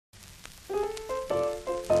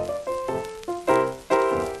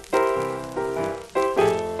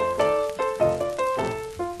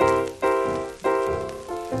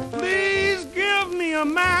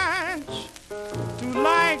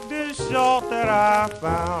that I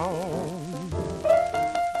found.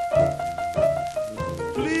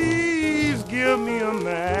 Please give me a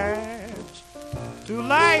match to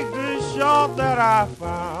light the shop that I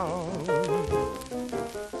found.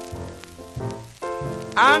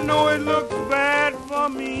 I know it looks bad for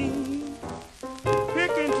me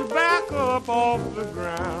picking tobacco up off the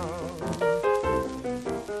ground.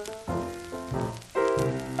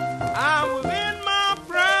 I was in my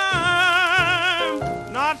prime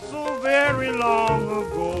not so very long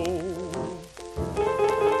ago.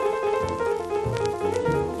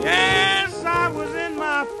 Yes, I was in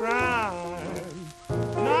my prime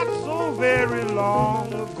not so very long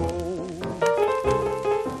ago.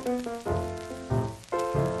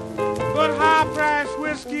 But high-priced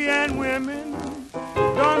whiskey and women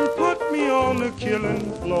done put me on the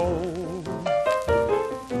killing floor.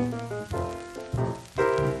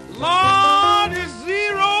 Lord, it's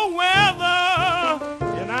zero weather,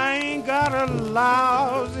 and I ain't got a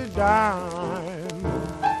lousy dime.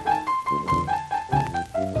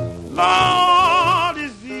 Lord,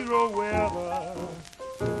 it's zero weather,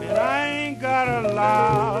 and I ain't got a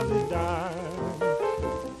lousy dime.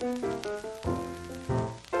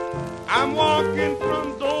 I'm walking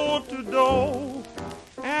from door to door,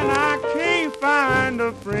 and I can't find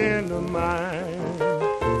a friend of mine.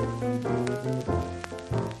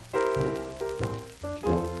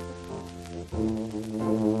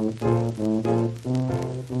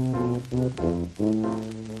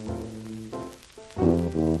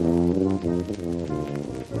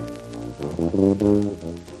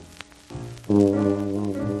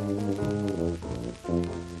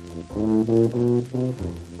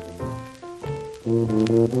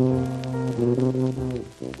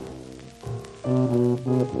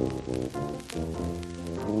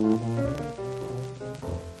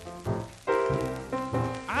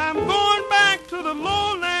 I'm going back to the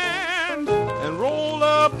lowlands and roll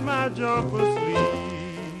up my jumper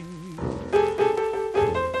sleeve.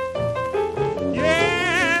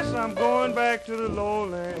 Yes, I'm going back to the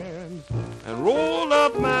lowlands and roll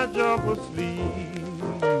up my jumper sleeve.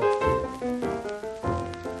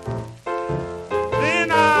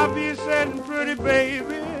 Then I'll be sitting pretty,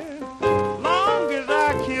 baby,